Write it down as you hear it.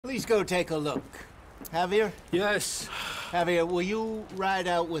Please go take a look. Javier? Yes. Javier, will you ride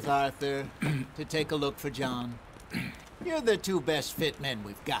out with Arthur to take a look for John? You're the two best fit men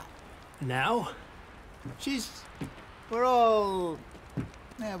we've got. Now? We're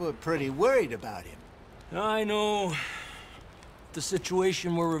pretty worried about him. I know. If the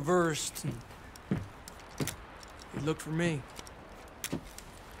situation were reversed, he'd look for me.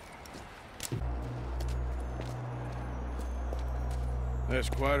 That's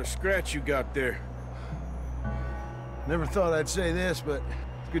quite a scratch you got there. Never thought I'd say this, but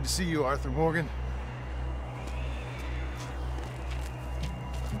it's good to see you, Arthur Morgan.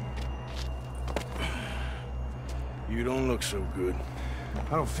 You don't look so good.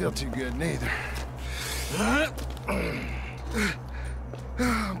 I don't feel too good, neither.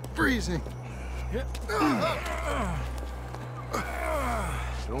 I'm freezing.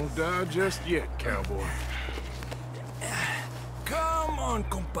 Don't die just yet, cowboy. Come on,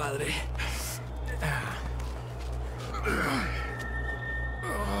 compadre.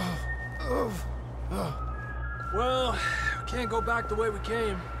 Well, we can't go back the way we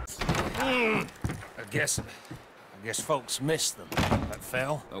came. I guess folks miss them that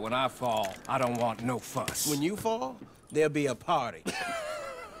fell. But when I fall, I don't want no fuss. When you fall, there'll be a party.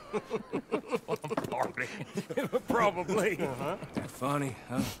 Party? Probably. That funny,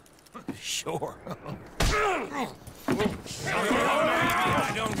 huh? Sure.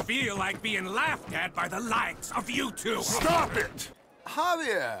 I don't feel like being laughed at by the likes of you two. Stop it!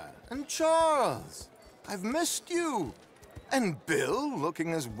 Javier and Charles, I've missed you. And Bill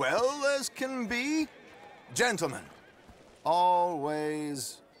looking as well as can be. Gentlemen,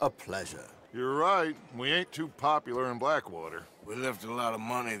 always a pleasure. You're right. We ain't too popular in Blackwater. We left a lot of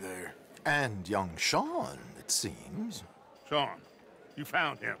money there. And young Sean, it seems. Sean, you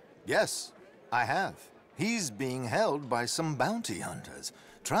found him. Yes, I have. He's being held by some bounty hunters,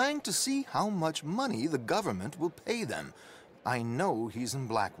 trying to see how much money the government will pay them. I know he's in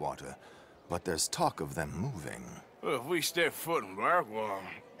Blackwater, but there's talk of them moving. Well, if we step foot in Blackwater...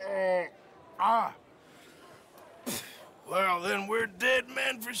 well, then we're dead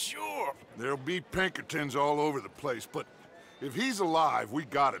men for sure. There'll be Pinkertons all over the place, but if he's alive, we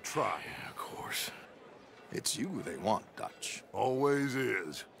gotta try. Yeah, of course. It's you they want, Dutch. Always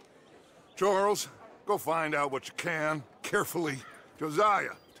is. Charles, go find out what you can, carefully.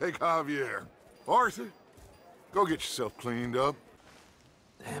 Josiah, take Javier. Arthur, go get yourself cleaned up.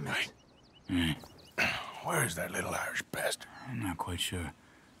 Damn it. Where's that little Irish bastard? I'm not quite sure.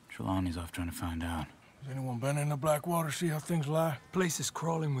 Trelawney's off trying to find out. Has anyone been in the Blackwater, see how things lie? Place is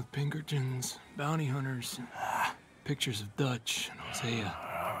crawling with Pinkertons, bounty hunters, pictures of Dutch and Hosea.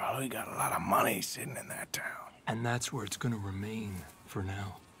 Well, we got a lot of money sitting in that town. And that's where it's gonna remain for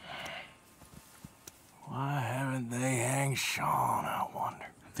now. Why haven't they hanged Sean, I wonder?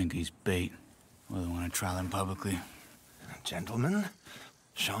 I think he's bait. Well, they want to trial him publicly. Gentlemen,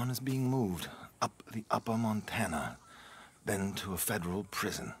 Sean is being moved up the upper Montana, then to a federal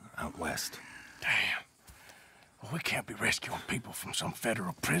prison out west. Damn. Well, we can't be rescuing people from some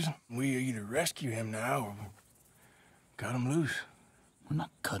federal prison. We either rescue him now or cut him loose. We're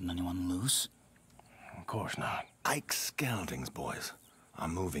not cutting anyone loose. Of course not. Ike Skelding's boys are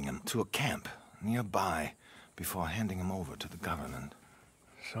moving him to a camp nearby before handing him over to the government.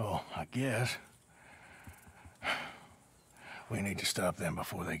 So, I guess... we need to stop them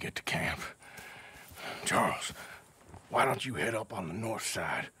before they get to camp. Charles, why don't you head up on the north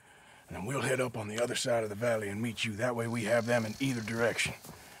side, and then we'll head up on the other side of the valley and meet you. That way we have them in either direction.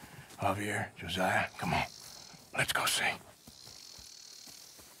 Javier, Josiah, come on. Let's go see.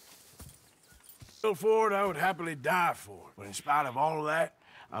 Bill Ford, I would happily die for, but in spite of all of that,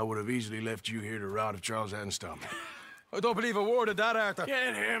 I would have easily left you here to rot if Charles hadn't stopped me. I don't believe a word of that, Arthur.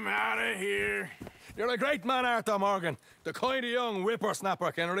 Get him out of here. You're a great man, Arthur Morgan. The kind of young whippersnapper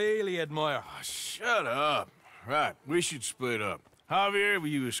I can really admire. Oh, shut up. Right, we should split up. Javier, will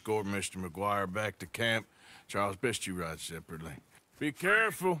you escort Mr. McGuire back to camp? Charles, best you ride separately. Be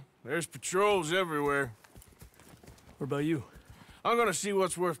careful. There's patrols everywhere. What about you? I'm gonna see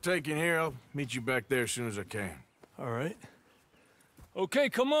what's worth taking here. I'll meet you back there as soon as I can. All right. Okay,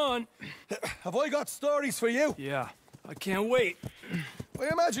 come on. Have I got stories for you? Yeah, I can't wait. I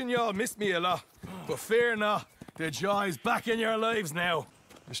imagine y'all missed me a lot, but fear not. The joy's back in your lives now.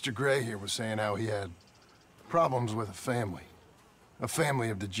 Mr. Gray here was saying how he had problems with a family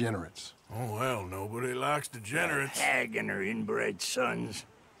of degenerates. Oh, well, nobody likes degenerates. Hag and her inbred sons.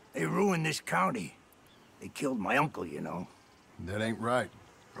 They ruined this county. They killed my uncle, you know. That ain't right.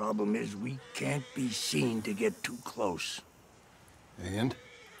 Problem is, we can't be seen to get too close. And?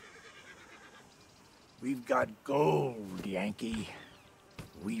 We've got gold, Yankee.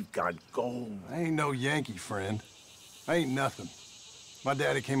 We've got gold. I ain't no Yankee, friend. I ain't nothing. My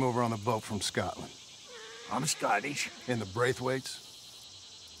daddy came over on a boat from Scotland. I'm Scottish. In the Braithwaites?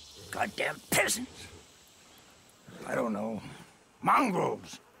 Goddamn peasants. I don't know.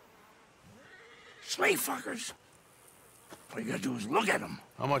 Mongrels. Slave fuckers. All you gotta do is look at them.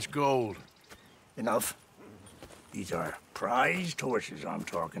 How much gold? Enough. These are prized horses I'm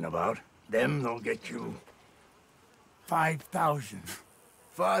talking about. Them, they'll get you 5,000.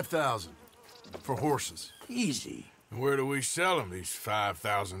 5,000 for horses. Easy. And where do we sell them, these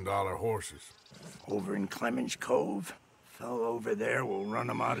 $5,000 horses? Over in Clemens Cove. Fellow over there will run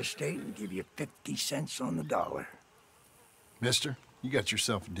them out of state and give you 50 cents on the dollar. Mister, you got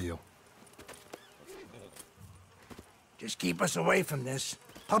yourself a deal. Just keep us away from this.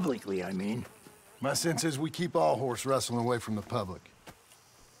 Publicly, I mean. My sense is we keep all horse wrestling away from the public.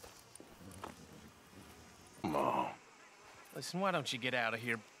 Come on. Listen, why don't you get out of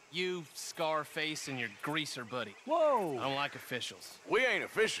here? You, Scarface, and your greaser buddy. Whoa! I don't like officials. We ain't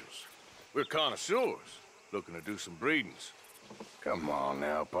officials. We're connoisseurs, looking to do some breedings. Come on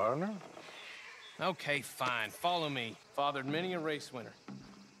now, partner. Okay, fine. Follow me. Fathered many a race winner.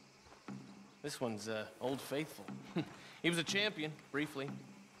 This one's, Old Faithful. He was a champion, briefly,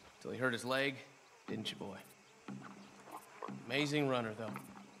 till he hurt his leg, didn't you, boy? Amazing runner, though.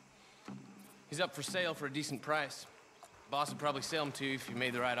 He's up for sale for a decent price. Boss would probably sell him to you if you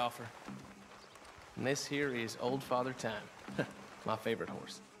made the right offer. And this here is Old Father Time, my favorite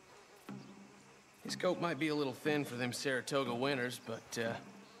horse. His coat might be a little thin for them Saratoga winters, but,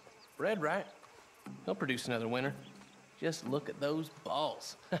 bred right. He'll produce another winner. Just look at those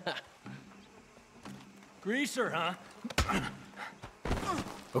balls. Greaser, huh?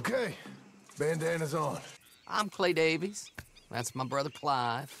 Okay, bandana's on. I'm Clay Davies. That's my brother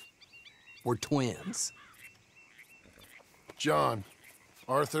Clive. We're twins. John,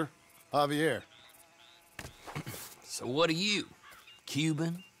 Arthur, Javier. So what are you?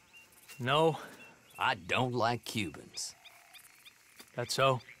 Cuban? No. I don't like Cubans. That's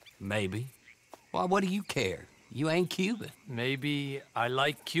so? Maybe. Why, what do you care? You ain't Cuban. Maybe I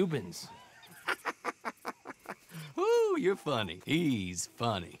like Cubans. Ooh, you're funny. He's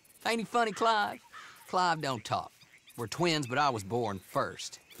funny. Ain't he funny, Clive? Clive don't talk. We're twins, but I was born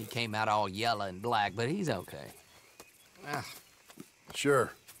first. He came out all yellow and black, but he's okay.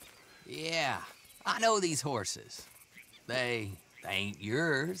 Sure. Yeah, I know these horses. They ain't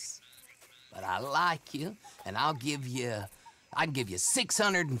yours, but I like you, and I can give you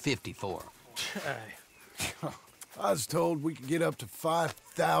 650 for them. I was told we could get up to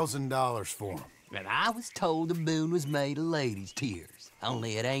 $5,000 for them. And I was told the moon was made of ladies' tears.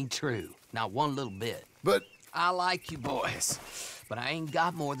 Only it ain't true. Not one little bit. But I like you boys, but I ain't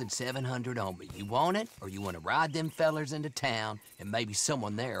got more than 700 on me. You want it, or you want to ride them fellers into town, and maybe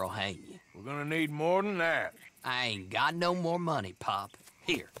someone there'll hang you? we're gonna need more than that. I ain't got no more money, Pop.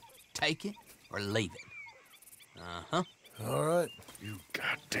 Here, take it or leave it. Uh-huh. All right. You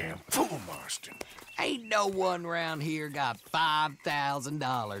goddamn fool, Marston. Ain't no one around here got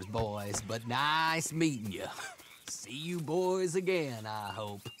 $5,000, boys, but nice meeting you. See you boys again, I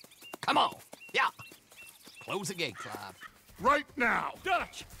hope. Come on, yeah. Close the gate, Clive. Right now!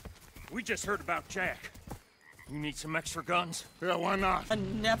 Dutch! We just heard about Jack. You need some extra guns? Yeah, why not? I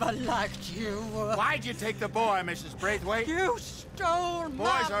never liked you. Why'd you take the boy, Mrs. Braithwaite? You stole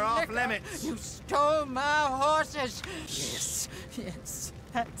my Boys are off liquor. limits. You stole my horses. Yes,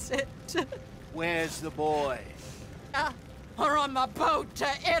 that's it. Where's the boy? We're on my boat to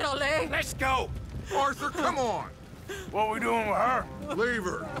Italy. Let's go! Arthur, come on! What we doing with her? Leave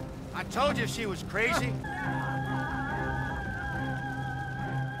her. I told you she was crazy.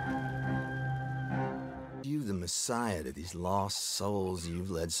 You the messiah to these lost souls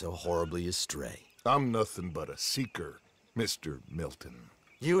you've led so horribly astray. I'm nothing but a seeker, Mr. Milton.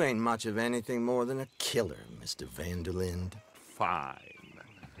 You ain't much of anything more than a killer, Mr. Vanderlinde. Fine.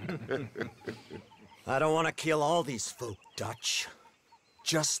 I don't want to kill all these folk, Dutch.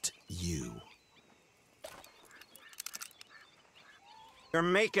 Just you. You're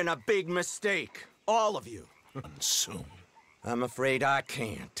making a big mistake, all of you. And soon. I'm afraid I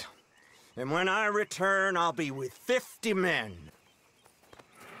can't. And when I return, I'll be with 50 men.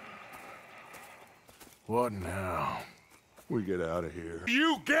 What now? We get out of here.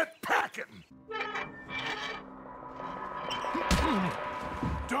 You get packing!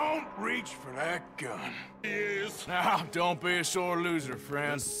 Don't reach for that gun. He is. Now, don't be a sore loser,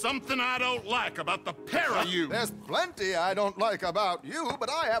 friend. There's something I don't like about the pair of you. There's plenty I don't like about you, but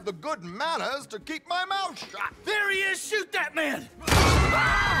I have the good manners to keep my mouth shut. There he is! Shoot that man!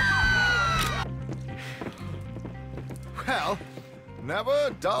 Well, Never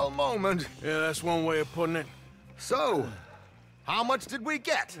a dull moment. Yeah, that's one way of putting it. So, how much did we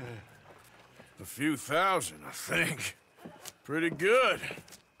get? A few thousand, I think. Pretty good.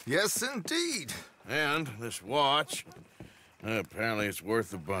 Yes, indeed. And this watch, apparently it's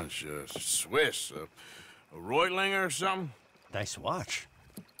worth a bunch. Swiss, a Reutlinger or something? Nice watch.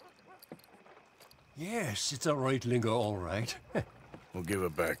 Yes, it's a Reutlinger, all right. We'll give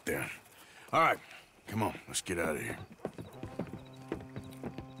it back then. All right, come on, let's get out of here.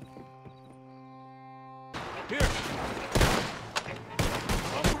 Here!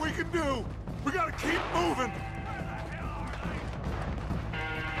 Nothing we can do! We gotta keep moving!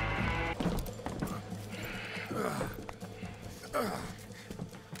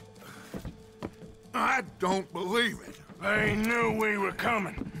 I don't believe it. They knew we were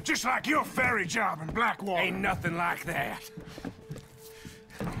coming. Just like your ferry job in Blackwater. Ain't nothing like that.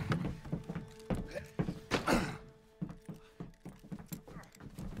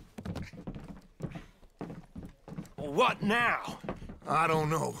 What now? I don't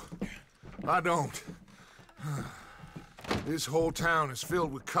know. I don't. This whole town is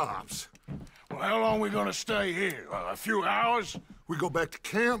filled with cops. Well, how long we gonna stay here? A few hours? We go back to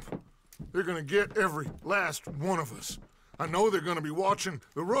camp, they're gonna get every last one of us. I know they're gonna be watching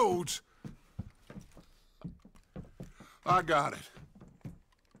the roads. I got it.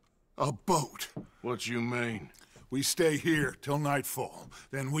 A boat. What you mean? We stay here till nightfall.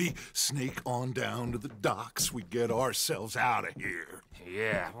 Then we sneak on down to the docks. We get ourselves out of here.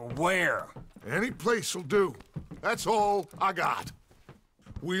 Yeah, where? Any place will do. That's all I got.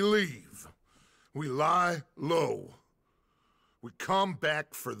 We leave. We lie low. We come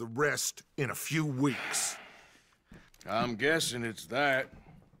back for the rest in a few weeks. I'm guessing it's that.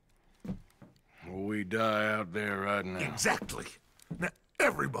 Or we die out there right now. Exactly. Now,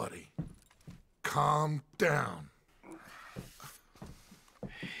 everybody, calm down.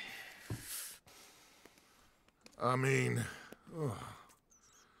 I mean,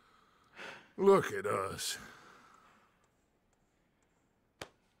 look at us.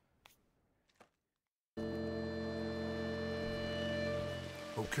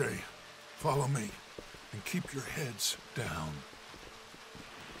 Okay, follow me, and keep your heads down.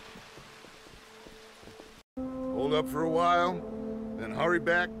 Hold up for a while, then hurry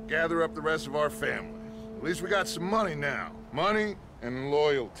back, gather up the rest of our family. At least we got some money now. Money and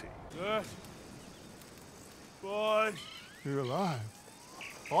loyalty. Boys. You're alive.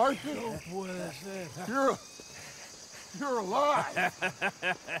 Are you? You're alive.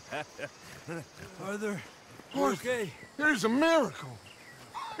 Arthur, okay? It is a miracle.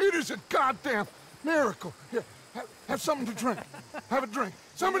 It is a goddamn miracle. Here, have something to drink. Have a drink.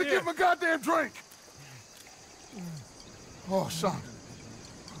 Somebody give him a goddamn drink. Oh, son.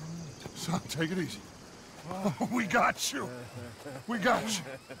 Son, take it easy. Oh, we got you. We got you.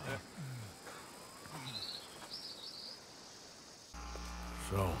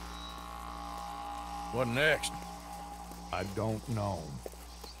 So, what next? I don't know.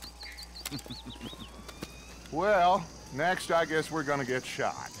 Well, next I guess we're gonna get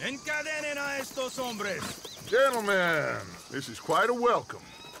shot. Encadenen a estos hombres. Gentlemen, this is quite a welcome.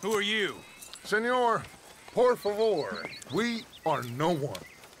 Who are you? Senor, por favor, we are no one.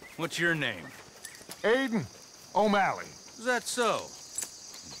 What's your name? Aiden O'Malley. Is that so?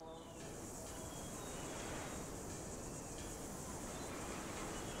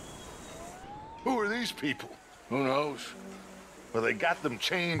 Who are these people? Who knows? Well, they got them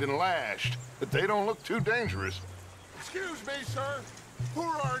chained and lashed, but they don't look too dangerous. Excuse me, sir. Who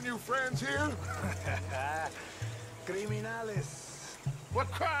are our new friends here? Criminales.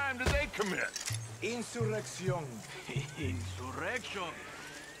 What crime did they commit? Insurrección. Insurrection?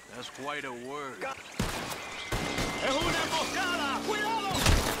 That's quite a word. ¡Es una emboscada! ¡Cuidado!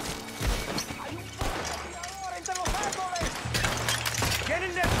 ¡Hay un francotirador entre los árboles! Get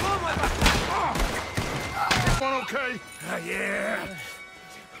in there, come One okay? Yeah.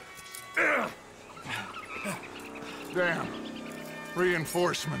 Damn.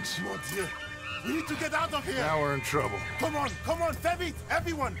 Reinforcements. Mon Dieu. We need to get out of here. Now we're in trouble. Come on, fais vite,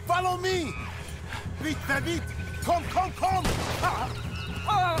 everyone, follow me. Vite, fais vite. Come.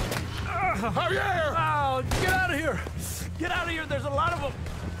 Javier! Oh, get out of here. Get out of here. There's a lot of them.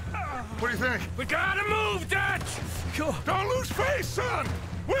 What do you think? We gotta move, Dutch! Go. Don't lose face, son!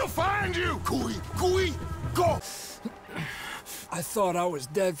 We'll find you! Cooey, go! I thought I was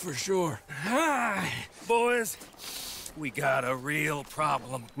dead for sure. Hi, boys. We got a real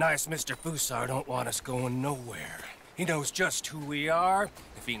problem. Nice Mr. Fusar don't want us going nowhere. He knows just who we are.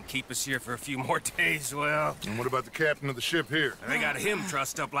 If he can keep us here for a few more days, well... And what about the captain of the ship here? They got him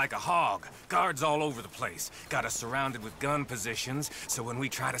trussed up like a hog. Guards all over the place. Got us surrounded with gun positions, so when we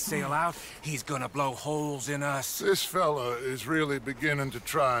try to sail out, he's gonna blow holes in us. This fella is really beginning to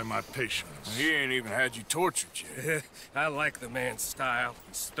try my patience. He ain't even had you tortured yet. I like the man's style.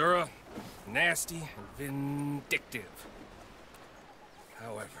 He's thorough, nasty, and vindictive.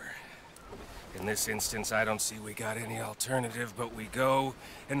 However, in this instance, I don't see we got any alternative, but we go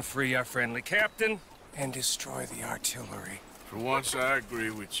and free our friendly captain and destroy the artillery. For once, I agree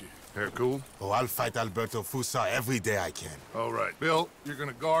with you. Hercule? Oh, I'll fight Alberto Fusa every day I can. All right. Bill, you're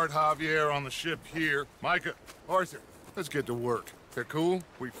gonna guard Javier on the ship here. Micah, Arthur, let's get to work. Hercule,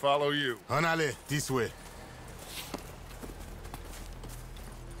 we follow you. Honale, this way.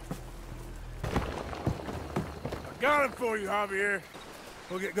 Got it for you, Javier.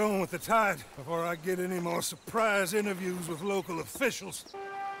 We'll get going with the tide before I get any more surprise interviews with local officials.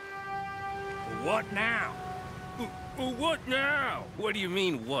 What now? What now? What do you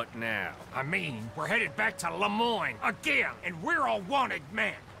mean, what now? I mean, we're headed back to Lemoyne again, and we're all wanted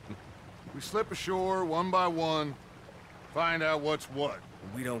men. We slip ashore one by one, find out what's what.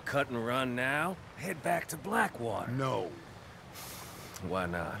 We don't cut and run now? Head back to Blackwater. No. Why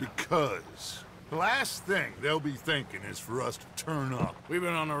not? Because the last thing they'll be thinking is for us to turn up. We've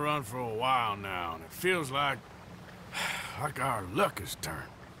been on the run for a while now, and it feels like our luck has turned.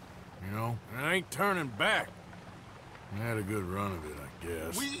 You know? And it ain't turning back. We had a good run of it, I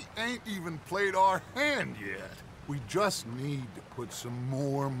guess. We ain't even played our hand yet. We just need to put some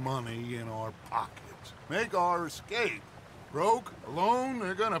more money in our pockets. Make our escape. Broke, alone,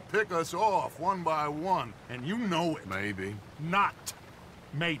 they're gonna pick us off one by one, and you know it. Maybe. Not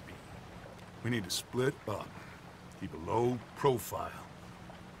maybe. We need to split up, keep a low profile,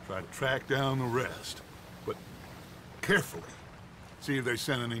 try to track down the rest, but carefully. See if they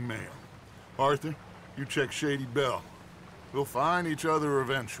send any mail. Arthur, you check Shady Bell. We'll find each other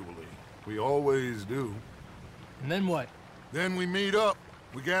eventually. We always do. And then what? Then we meet up,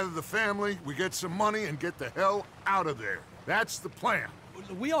 we gather the family, we get some money, and get the hell out of there. That's the plan.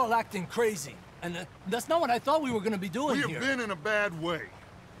 We all acting crazy, and that's not what I thought we were gonna be doing here. We have been in a bad way.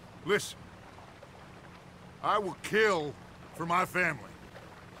 Listen, I will kill for my family.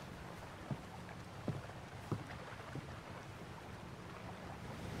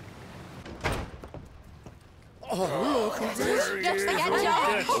 Oh, look, there he is.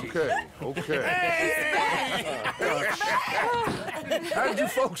 Okay. How did you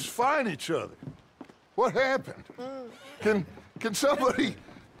folks find each other? What happened? Can somebody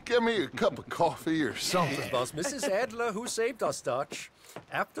get me a cup of coffee or something? It was Mrs. Adler who saved us, Dutch.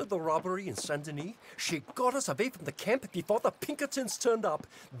 After the robbery in Saint Denis, she got us away from the camp before the Pinkertons turned up.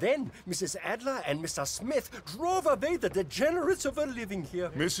 Then Mrs. Adler and Mr. Smith drove away the degenerates who were living here.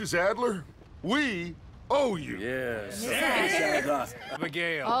 Mrs. Adler, we owe you. Yes.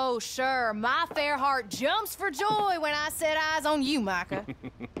 Abigail. Oh, sure. My fair heart jumps for joy when I set eyes on you, Micah.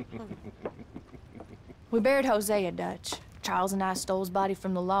 We buried Hosea, Dutch. Charles and I stole his body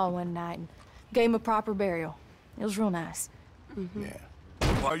from the law one night and gave him a proper burial. It was real nice. Yeah.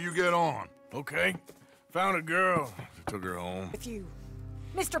 While you get on. Okay. Found a girl. Took her home. If you...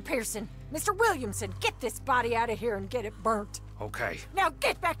 Mr. Pearson, Mr. Williamson, get this body out of here and get it burnt. Okay. Now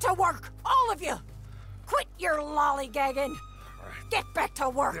get back to work, all of you! Quit your lollygagging! Get back to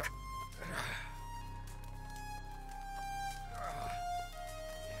work!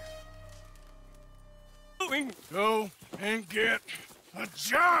 Go and get a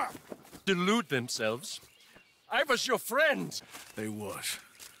job! Delude themselves. I was your friend. They was.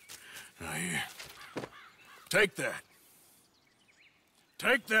 Now here. Take that.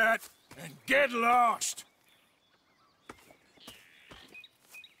 Take that and get lost!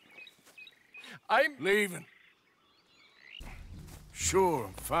 I'm leaving. Sure,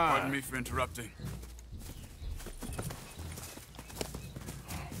 I'm fine. Pardon me for interrupting.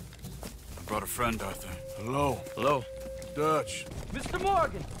 I brought a friend, Arthur. Hello. Hello. Dutch. Mr.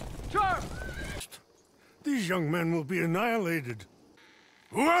 Morgan! Charles! These young men will be annihilated.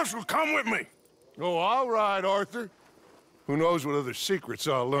 Who else will come with me? Oh, all right, Arthur. Who knows what other secrets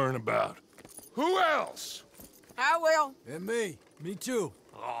I'll learn about. Who else? I will. And me. Me too.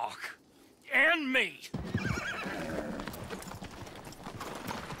 Oh, and me.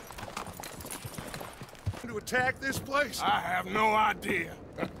 To attack this place? I have no idea.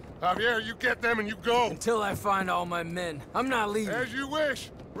 Javier, you get them and you go. Until I find all my men. I'm not leaving. As you wish.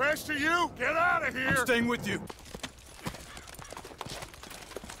 Rest of you, get out of here. I'm staying with you.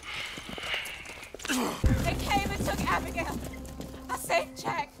 They came and took Abigail. I saved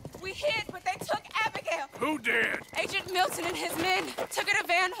Jack. We hid, but they took Abigail. Who did? Agent Milton and his men took her to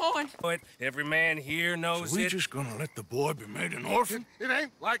Van Horn. But every man here knows So we it. just gonna let the boy be made an orphan? It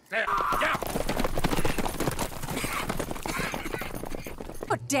ain't like that.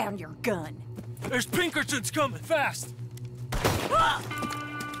 Put down your gun. There's Pinkertons coming, fast!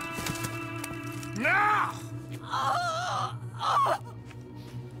 Now!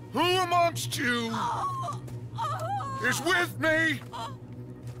 Who amongst you is with me?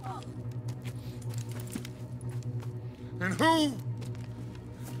 And who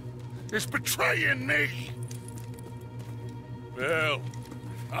is betraying me? Well,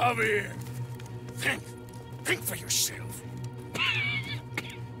 Javier, think for yourself.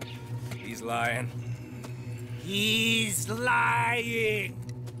 He's lying. He's lying!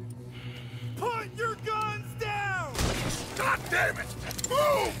 Put your guns down! God damn it!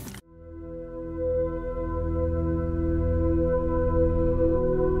 Move!